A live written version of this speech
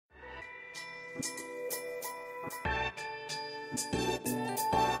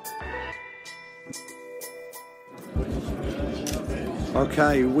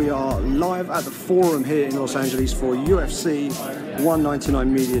Okay, we are live at the Forum here in Los Angeles for UFC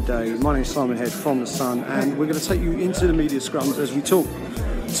 199 Media Day. My name is Simon Head from The Sun, and we're going to take you into the media scrums as we talk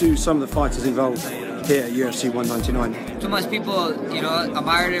to some of the fighters involved here at UFC 199. Too much people,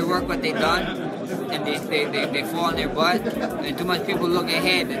 admire their work, what they've done, and they fall on their butt. And too much people look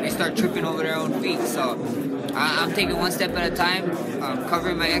ahead and they start tripping over their own feet. So I'm taking one step at a time,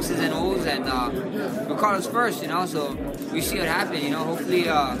 covering my X's and O's, and Ricardo's first, so we see what happens, hopefully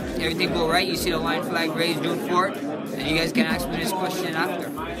everything go right. You see the line flag raised June 4th, and you guys can ask me this question after.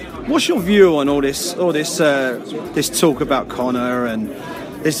 What's your view on all this talk about Conor, and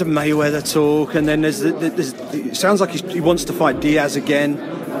there's the Mayweather talk, and then it sounds like he wants to fight Diaz again.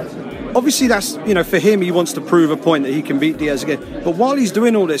 Obviously, that's, for him, he wants to prove a point that he can beat Diaz again. But while he's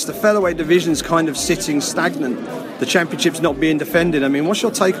doing all this, the featherweight division's kind of sitting stagnant. The championship's not being defended. I mean, what's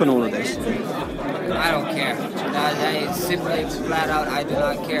your take on all of this? I don't care. That is simply flat out, I do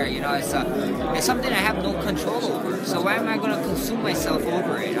not care. It's something I have no control over. So why am I going to consume myself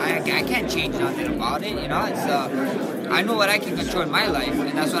over it? I can't change nothing about it. I know what I can control in my life,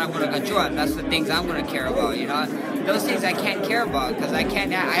 and that's what I'm going to control. And that's the things I'm going to care about. Those things I can't care about because I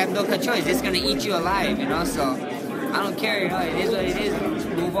have no control. It's just going to eat you alive. So I don't care. It is what it is.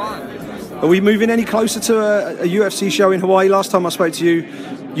 Move on. Are we moving any closer to a UFC show in Hawaii? Last time I spoke to you,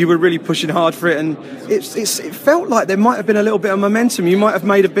 you were really pushing hard for it, and it felt like there might have been a little bit of momentum. You might have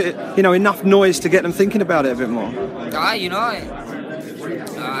made a bit, enough noise to get them thinking about it a bit more. I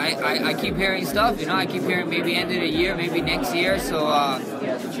keep hearing stuff. I keep hearing maybe end of the year, maybe next year. So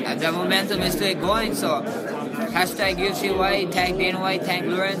the momentum is still going. So hashtag UFC Hawaii, tag Dana White, tag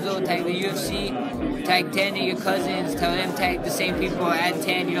Lorenzo, tag the UFC, tag 10 of your cousins, tell them tag the same people, add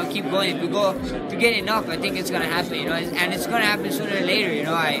 10, keep going. If you get enough, I think it's going to happen, and it's going to happen sooner or later,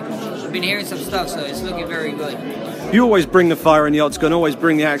 I've been hearing some stuff, so it's looking very good. You always bring the fire in the octagon, always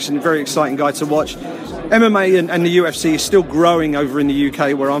bring the action, very exciting guy to watch. MMA and the UFC is still growing over in the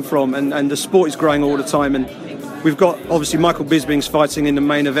UK where I'm from, and the sport is growing all the time, and we've got, obviously, Michael Bisping's fighting in the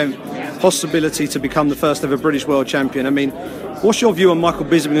main event, possibility to become the first ever British world champion. I mean, what's your view on Michael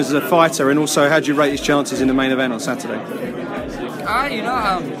Bisping as a fighter, and also how do you rate his chances in the main event on Saturday? I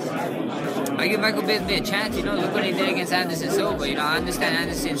give Michael Bisping a chance. Look what he did against Anderson Silva. I understand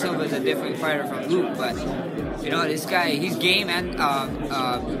Anderson Silva is a different fighter from Luke, but this guy, he's game, and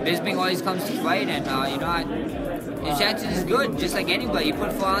Bisping always comes to fight, and his chances is good, just like anybody. You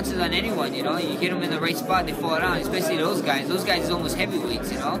put 4 ounces on anyone, you hit them in the right spot, they fall down, especially those guys. Those guys is almost heavyweights,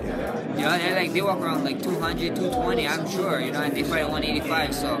 they walk around like 200, 220, I'm sure, and they fight at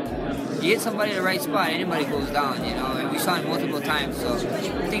 185, so you hit somebody in the right spot, anybody goes down, and we saw it multiple times, so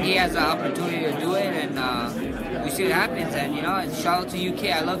I think he has the opportunity to do it, and we see what happens, and shout out to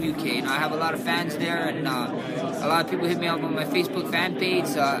UK. I love UK, I have a lot of fans there, and a lot of people hit me up on my Facebook fan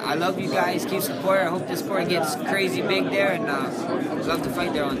page. I love you guys. Keep supporting. I hope this sport gets crazy big there, and I'd love to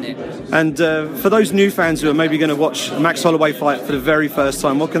fight there one day. And for those new fans who are maybe going to watch Max Holloway fight for the very first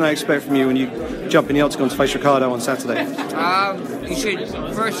time, what can they expect from you when you jump in the octagon to face Ricardo on Saturday? You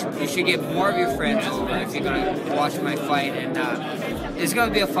should get more of your friends over if you're going to watch my fight, and it's going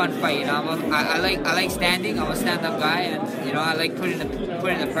to be a fun fight. I like standing. I'm a stand-up guy, and I like putting the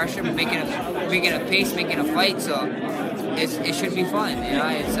pressure, making a pace, making a fight. So it should be fun.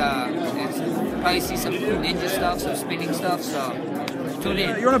 It's probably see some cool ninja stuff, some spinning stuff. So tune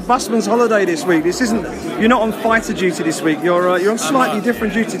in. You're on a busman's holiday this week. You're not on fighter duty this week. You're on slightly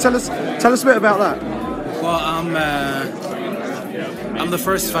different duty. Tell us a bit about that. Well, I'm the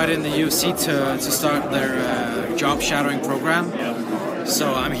first fighter in the UFC to start their job shadowing program.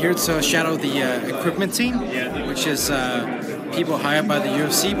 So I'm here to shadow the equipment team, which is people hired by the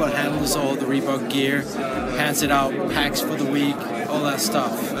UFC but handles all the Reebok gear, hands it out, packs for the week, all that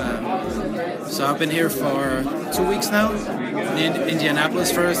stuff. So I've been here for 2 weeks now, in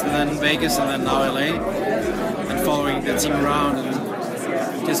Indianapolis first, and then Vegas, and then now LA, and following the team around and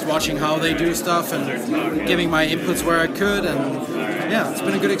just watching how they do stuff and giving my inputs where I could, and yeah, it's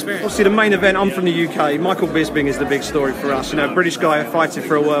been a good experience. Obviously, the main event, I'm from the UK. Michael Bisping is the big story for us. British guy fighting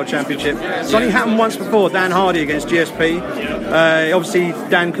for a world championship. It's only happened once before, Dan Hardy against GSP. Obviously,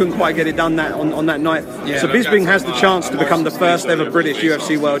 Dan couldn't quite get it done on that night. Yeah, so Bisping has the chance to become the first ever British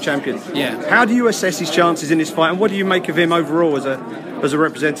UFC world champion. Yeah. How do you assess his chances in this fight, and what do you make of him overall as a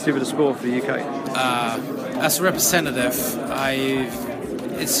representative of the sport for the UK? As a representative,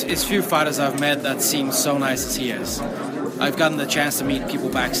 it's few fighters I've met that seem so nice as he is. I've gotten the chance to meet people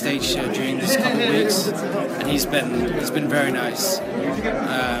backstage during these couple of weeks, and he's been very nice.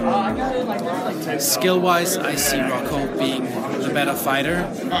 skill-wise, I see Rockhold being the better fighter,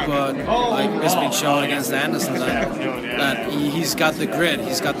 but like Bisping showed against Anderson, that he's got the grit,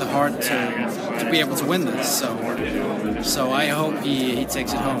 he's got the heart to be able to win this. So I hope he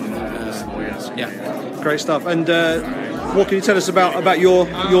takes it home. Great stuff. And what can you tell us about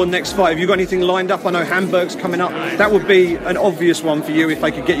your next fight? Have you got anything lined up? I know Hamburg's coming up. That would be an obvious one for you if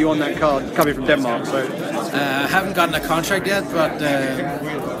they could get you on that card coming from Denmark. So I haven't gotten a contract yet, but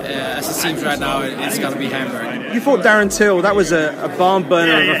as it seems right now, it's going to be Hamburg. You fought Darren Till. That was a barn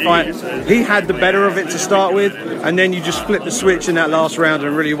burner of a fight. He had the better of it to start with, and then you just flipped the switch in that last round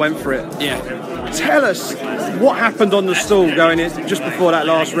and really went for it. Yeah. Tell us what happened on the stall going in just before that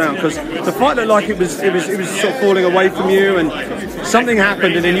last round, because the fight looked like it was sort of falling away from you, and something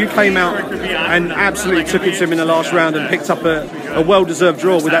happened, and then you came out and absolutely took it to him in the last round and picked up a well-deserved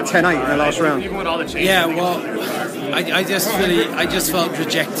draw with that 10-8 in the last round. Yeah, well, I just felt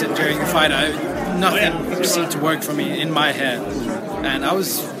rejected during the fight. Nothing seemed to work for me in my head, and I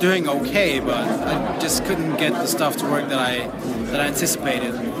was doing okay, but I just couldn't get the stuff to work that I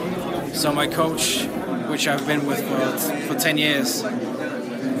anticipated. So my coach, which I've been with for 10 years,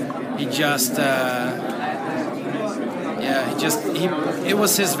 it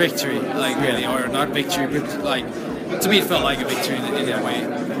was his victory, like really, or not victory, but like to me it felt like a victory in a way.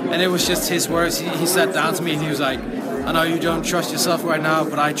 And it was just his words. He sat down to me and he was like, "I know you don't trust yourself right now,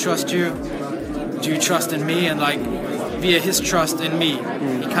 but I trust you. Do you trust in me?" And like via his trust in me,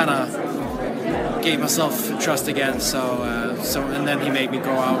 he kind of gave myself trust again. So and then he made me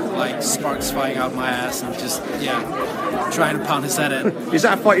go out like sparks flying out my ass and just trying to pound his head in. Is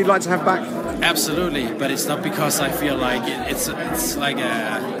that a fight you'd like to have back? Absolutely, but it's not because I feel like it's like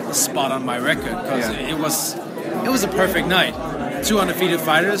a spot on my record, because it was a perfect night. 2 undefeated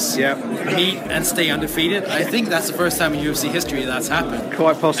fighters meet and stay undefeated. I think that's the first time in UFC history that's happened.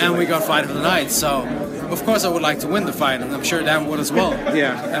 Quite possibly. And we got fight of the night, so of course I would like to win the fight, and I'm sure Dan would as well.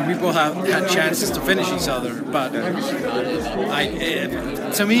 Yeah. And we both have had chances to finish each other, but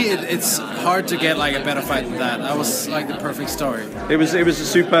to me it's hard to get like a better fight than that. That was like the perfect story. It was a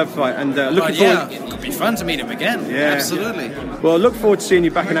superb fight, and looking forward. It could be fun to meet him again. Yeah, absolutely. Well, look forward to seeing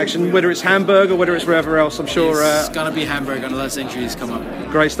you back in action, whether it's Hamburg or whether it's wherever else. I'm sure it's gonna be Hamburg unless injuries come up.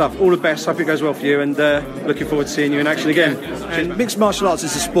 Great stuff. All the best. Hope it goes well for you, and looking forward to seeing you in action again. And mixed martial arts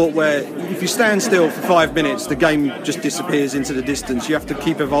is a sport where if you stand still for 5 minutes, the game just disappears into the distance. You have to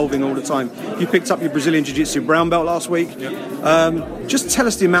keep evolving all the time. You picked up your Brazilian Jiu-Jitsu brown belt last week. Just tell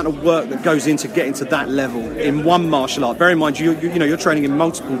us the amount of work that goes into getting to that level in one martial art. Bear in mind, you're training in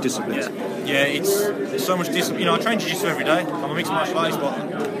multiple disciplines. Yeah, it's so much discipline. I train Jiu-Jitsu every day. I'm a mixed martial artist, but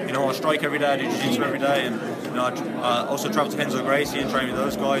I strike every day. I do Jiu-Jitsu every day, and I also travel to Renzo Gracie and train with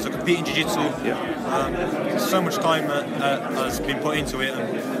those guys. I compete in Jiu-Jitsu. So much time has been put into it.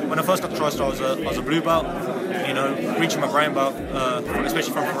 And when I first got to TriStar, I was a blue belt. Reaching my brown belt,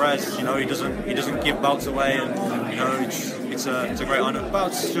 especially from Perez. He doesn't give belts away, and it's a great honour.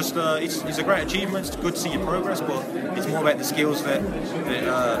 Belts just it's a great achievement. It's good to see your progress, but it's more about the skills that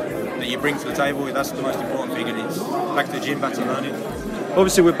you bring to the table. That's the most important thing, and it's back to the gym, back to learning.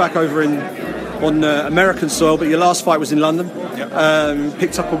 Obviously, we're back over on American soil, but your last fight was in London.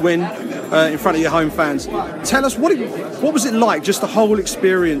 Picked up a win in front of your home fans. Tell us what was it like? Just the whole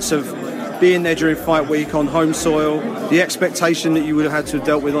experience of being there during fight week on home soil, the expectation that you would have had to have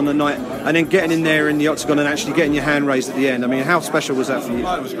dealt with on the night, and then getting in there in the octagon and actually getting your hand raised at the end. I mean, how special was that for you?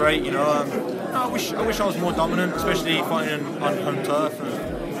 Oh, it was great. I wish I was more dominant, especially fighting on home turf.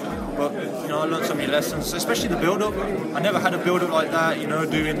 But I learned so many lessons, especially the build-up. I never had a build-up like that.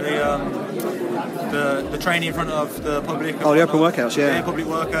 Doing the training in front of the public. Oh, the open workouts, yeah. Yeah, public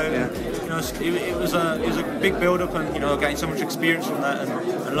workout. Yeah. It was a big build-up, and getting so much experience from that,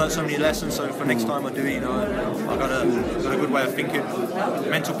 and learned so many lessons. So for next time I do it, I got a good way of thinking,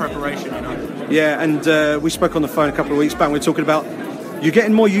 mental preparation. Yeah, and we spoke on the phone a couple of weeks back. And we were talking about. You're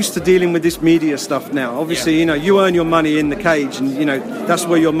getting more used to dealing with this media stuff now. Obviously, you earn your money in the cage, and that's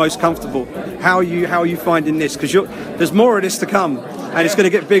where you're most comfortable. How are you finding this? Because there's more of this to come, and it's going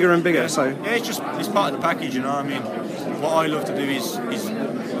to get bigger and bigger. So it's part of the package. I mean, what I love to do is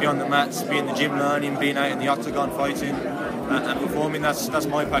be on the mats, be in the gym learning, being out in the octagon fighting and performing. That's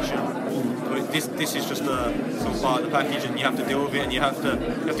my passion. But this is just a sort of part of the package, and you have to deal with it, and you have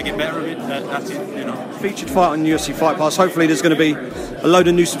to get better at it. That's it. Featured fight on UFC Fight Pass. Hopefully, there's going to be a load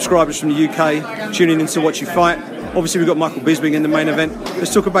of new subscribers from the UK tuning in to watch you fight. Obviously, we've got Michael Bisping in the main event.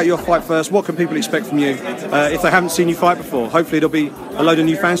 Let's talk about your fight first. What can people expect from you if they haven't seen you fight before? Hopefully, there'll be a load of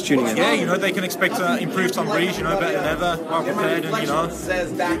new fans tuning in. Yeah, you know, they can expect improved Tom Breeze, you know, better than ever, well prepared, and, you know,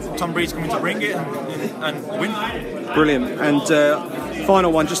 Tom Breeze coming to bring it and win. Brilliant. And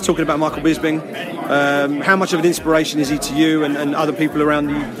final one, just talking about Michael Bisping. How much of an inspiration is he to you and other people around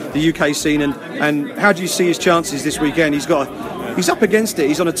the UK scene? And how do you see his chances this weekend? He's up against it.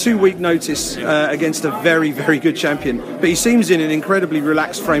 He's on a 2-week notice against a very, very good champion. But he seems in an incredibly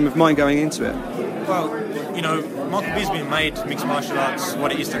relaxed frame of mind going into it. Well, you know, Michael Bisping made mixed martial arts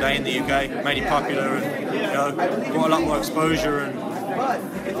what it is today in the UK, made it popular, and, you know, got a lot more exposure and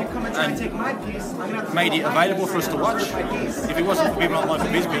made it available for us to watch. If it wasn't for people like Michael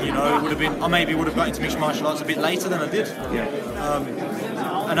Bisping, you know, it would have been, I maybe would have got into mixed martial arts a bit later than I did.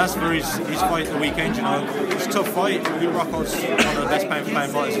 And as for his fight the weekend, you know, it's a tough fight. Rockhold's one of the best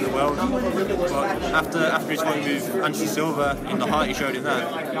pound-for-pound fighters in the world. But after his fight with Anderson Silva, in the heart he showed in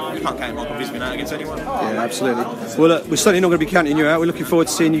that, you can't count Michael Bisping out against anyone. Yeah, absolutely. Well, look, we're certainly not going to be counting you out. We're looking forward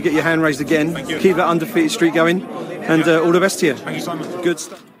to seeing you get your hand raised again. Thank you. Keep that undefeated streak going, and all the best to you. Thank you, Simon. Good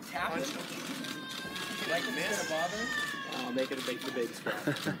stuff. I'll make it a big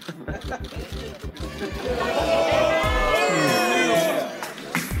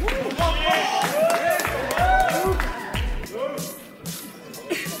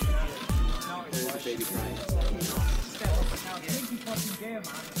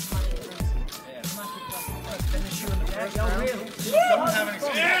Don't have an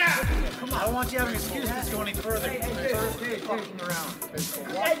excuse. I don't want you having an excuse to go any further. Hey,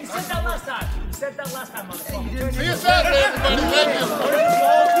 you said that last time. You said that last time on the phone. See you Saturday, everybody.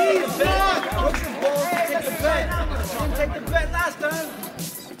 Take the bet last time.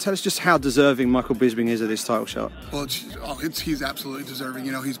 Tell us just how deserving Michael Bisping is of this title shot. Well, he's absolutely deserving.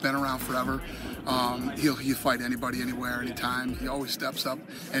 You know, he's been around forever. He'll fight anybody, anywhere, anytime. He always steps up,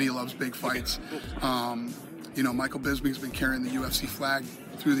 and he loves big fights. You know, Michael Bisping's been carrying the UFC flag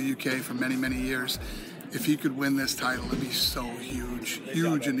through the UK for many, many years. If he could win this title, it'd be so huge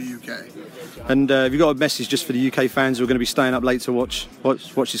in the UK. And have you got a message just for the UK fans who are going to be staying up late to watch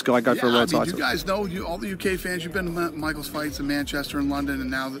this guy go for a world title? You guys know, all the UK fans, you've been to Michael's fights in Manchester and London, and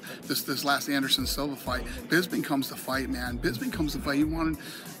now this last Anderson Silva fight. Bisping comes to fight, man. Bisping comes to fight. He wanted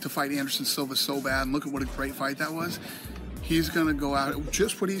to fight Anderson Silva so bad, and look at what a great fight that was. He's going to go out,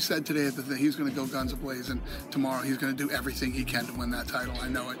 just what he said today at the thing, he's going to go guns a-blazing tomorrow. He's going to do everything he can to win that title. I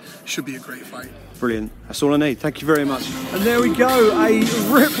know it. Should be a great fight. Brilliant. That's all I need. Thank you very much. And there we go, a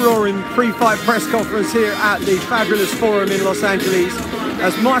rip-roaring pre-fight press conference here at the fabulous Forum in Los Angeles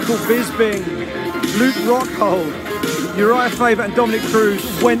as Michael Bisping, Luke Rockhold, Uriah Faber and Dominic Cruz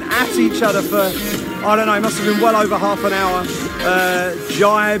went at each other for, I don't know, it must have been well over half an hour.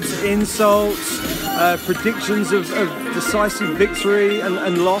 Jibes, insults, predictions of decisive victory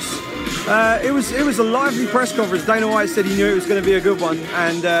and loss. It was a lively press conference. Dana White said he knew it was going to be a good one,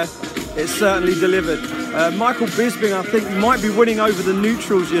 and it certainly delivered. Michael Bisping, I think, might be winning over the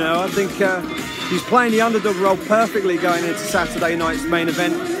neutrals. You know, I think he's playing the underdog role perfectly going into Saturday night's main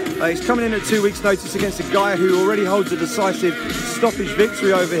event. He's coming in at 2 weeks' notice against a guy who already holds a decisive stoppage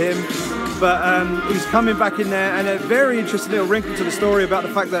victory over him. But he's coming back in there, and a very interesting little wrinkle to the story about the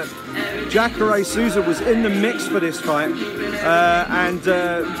fact that Jacare Souza was in the mix for this fight, and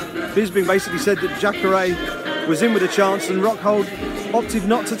Bisping basically said that Jacare was in with a chance, and Rockhold opted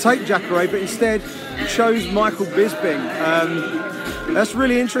not to take Jacare, but instead chose Michael Bisping. That's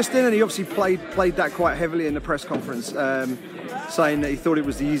really interesting, and he obviously played that quite heavily in the press conference, saying that he thought it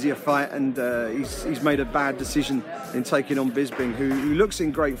was the easier fight, and he's made a bad decision in taking on Bisping, who looks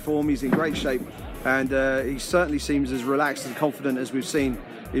in great form. He's in great shape, and he certainly seems as relaxed and confident as we've seen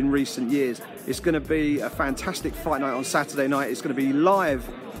in recent years. It's going to be a fantastic fight night on Saturday night. It's going to be live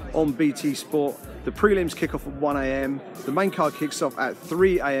on BT Sport. The prelims kick off at 1 AM. The main card kicks off at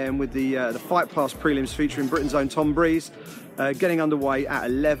 3 AM with the Fight Pass prelims featuring Britain's own Tom Breeze getting underway at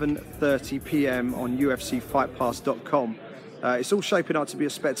 11:30 PM on UFCFightPass.com. It's all shaping up to be a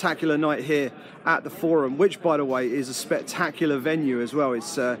spectacular night here at the Forum, which, by the way, is a spectacular venue as well.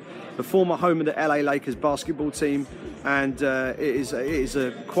 It's the former home of the LA Lakers basketball team, and it is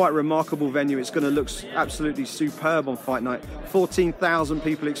a quite remarkable venue. It's going to look absolutely superb on fight night. 14,000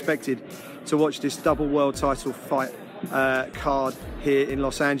 people expected to watch this double world title fight card here in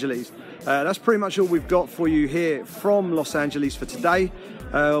Los Angeles. That's pretty much all we've got for you here from Los Angeles for today.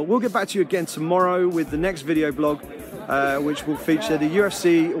 We'll get back to you again tomorrow with the next video blog, which will feature the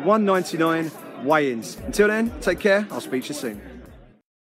UFC 199 weigh-ins. Until then, take care. I'll speak to you soon.